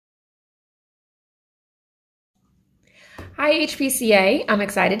Hi HPCA, I'm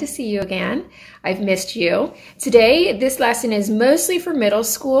excited to see you again. I've missed you. Today, this lesson is mostly for middle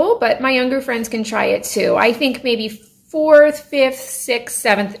school, but my younger friends can try it too. I think maybe 4th, 5th, 6th,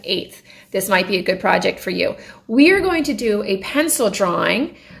 7th, 8th. This might be a good project for you. We are going to do a pencil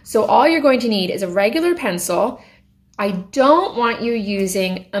drawing. So all you're going to need is a regular pencil. I don't want you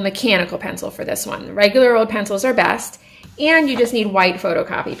using a mechanical pencil for this one. Regular old pencils are best. And you just need white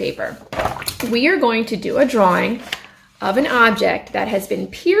photocopy paper. We are going to do a drawing of an object that has been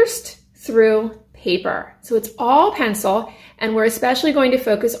pierced through paper. So it's all pencil, and we're especially going to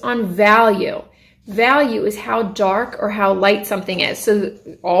focus on value. Value is how dark or how light something is. So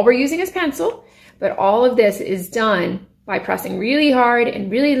all we're using is pencil, but all of this is done by pressing really hard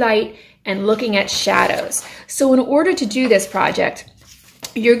and really light and looking at shadows. So in order to do this project,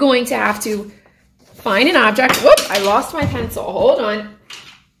 you're going to have to find an object. Whoop, I lost my pencil. Hold on.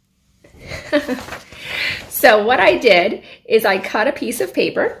 So what I did is I cut a piece of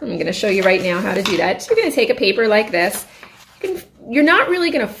paper. I'm going to show you right now how to do that. So you're going to take a paper like this. You're not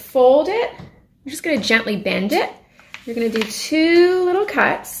really going to fold it. You're just going to gently bend it. You're going to do 2 little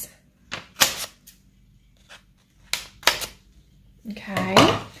cuts. Okay.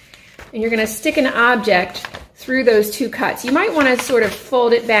 And you're going to stick an object through those 2 cuts. You might want to sort of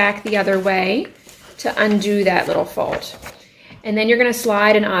fold it back the other way to undo that little fold. And then you're going to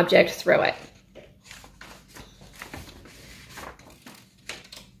slide an object through it.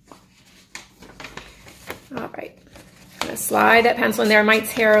 All right, I'm going to slide that pencil in there. It might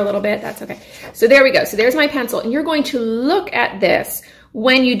tear a little bit, that's okay. So there we go, so there's my pencil, and you're going to look at this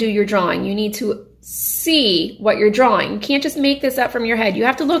when you do your drawing. You need to see what you're drawing. You can't just make this up from your head. You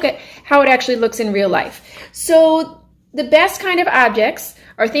have to look at how it actually looks in real life. So the best kind of objects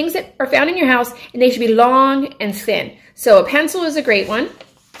are things that are found in your house, and they should be long and thin. So a pencil is a great one.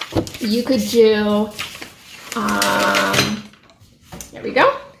 You could do, there we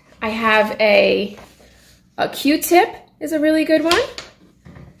go. I have a Q-tip is a really good one.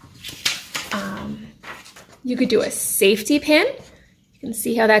 You could do a safety pin. You can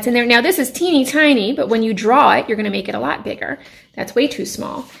see how that's in there. Now this is teeny tiny, but when you draw it, you're gonna make it a lot bigger. That's way too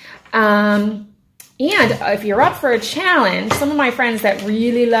small. And if you're up for a challenge, some of my friends that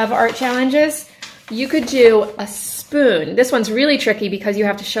really love art challenges, you could do a spoon. This one's really tricky because you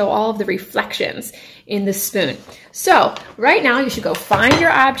have to show all of the reflections in the spoon. So right now you should go find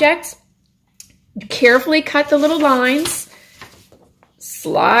your object, carefully cut the little lines,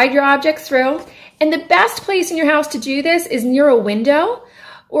 slide your object through, and the best place in your house to do this is near a window,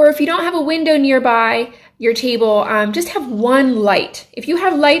 or if you don't have a window nearby your table, just have one light. If you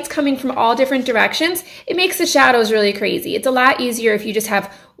have lights coming from all different directions, it makes the shadows really crazy. It's a lot easier if you just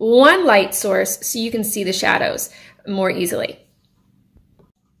have one light source so you can see the shadows more easily.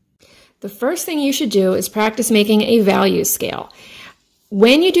 The first thing you should do is practice making a value scale.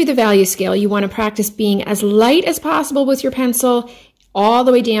 When you do the value scale, you want to practice being as light as possible with your pencil, all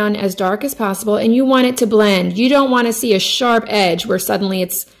the way down as dark as possible, and you want it to blend. You don't want to see a sharp edge where suddenly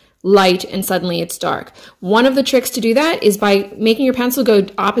it's light and suddenly it's dark. One of the tricks to do that is by making your pencil go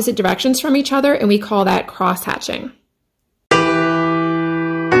opposite directions from each other, and we call that cross-hatching.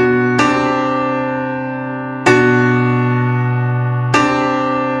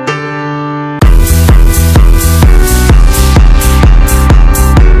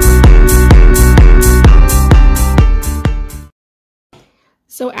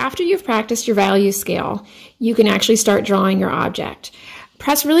 So after you've practiced your value scale, you can actually start drawing your object.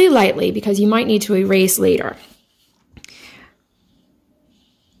 Press really lightly because you might need to erase later.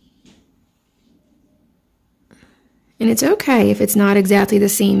 And it's okay if it's not exactly the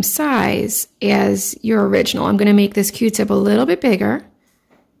same size as your original. I'm going to make this Q-tip a little bit bigger.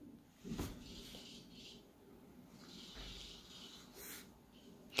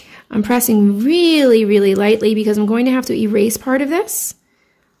 I'm pressing really, really lightly because I'm going to have to erase part of this.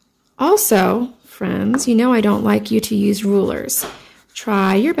 Also, friends, you know I don't like you to use rulers.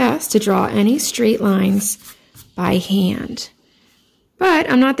 Try your best to draw any straight lines by hand. But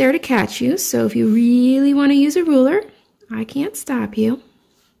I'm not there to catch you, so if you really want to use a ruler, I can't stop you.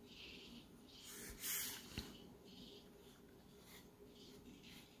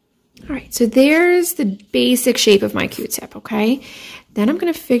 All right, so there's the basic shape of my Q-tip, okay? Then I'm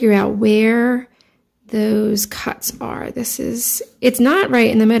going to figure out where those cuts are. It's not right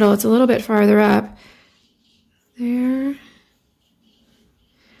in the middle, it's a little bit farther up. There.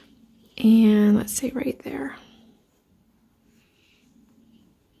 And let's say right there.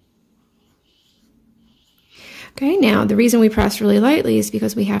 Okay, now the reason we press really lightly is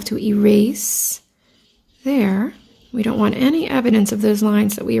because we have to erase there. We don't want any evidence of those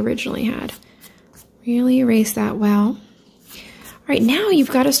lines that we originally had. Really erase that well. right, now you've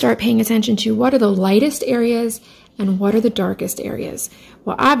got to start paying attention to what are the lightest areas and what are the darkest areas.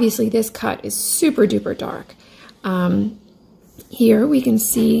 Well, obviously this cut is super duper dark. Here we can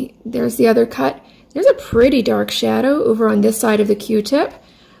see there's the other cut. There's a pretty dark shadow over on this side of the Q-tip.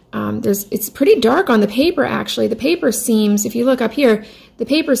 It's pretty dark on the paper, actually. The paper seems, if you look up here, the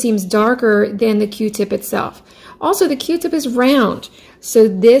paper seems darker than the Q-tip itself. Also, the Q-tip is round, so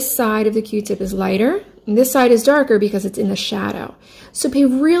this side of the Q-tip is lighter, and this side is darker because it's in the shadow. So pay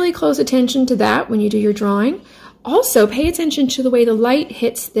really close attention to that when you do your drawing. Also, pay attention to the way the light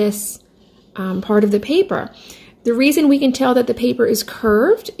hits this part of the paper. The reason we can tell that the paper is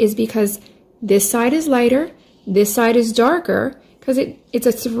curved is because this side is lighter, this side is darker, because it's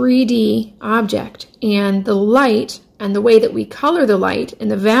a 3D object, and the light and the way that we color the light and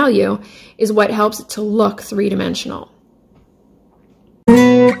the value is what helps it to look three-dimensional.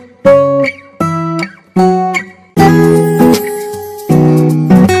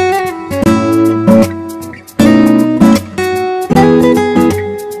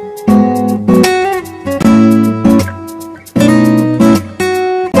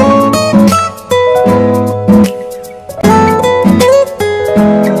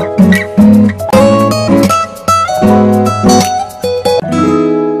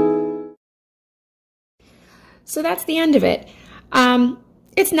 So that's the end of it.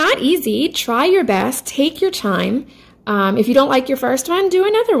 It's not easy. Try your best. Take your time. If you don't like your first one, do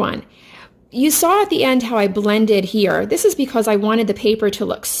another one. You saw at the end how I blended here. This is because I wanted the paper to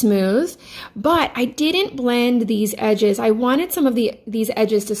look smooth, but I didn't blend these edges. I wanted some of these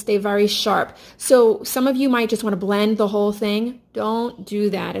edges to stay very sharp. So some of you might just want to blend the whole thing. Don't do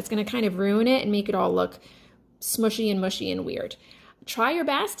that. It's going to kind of ruin it and make it all look smushy and mushy and weird. Try your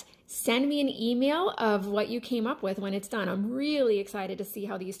best. Send me an email of what you came up with when it's done. I'm really excited to see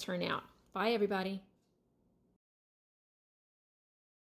how these turn out. Bye, everybody.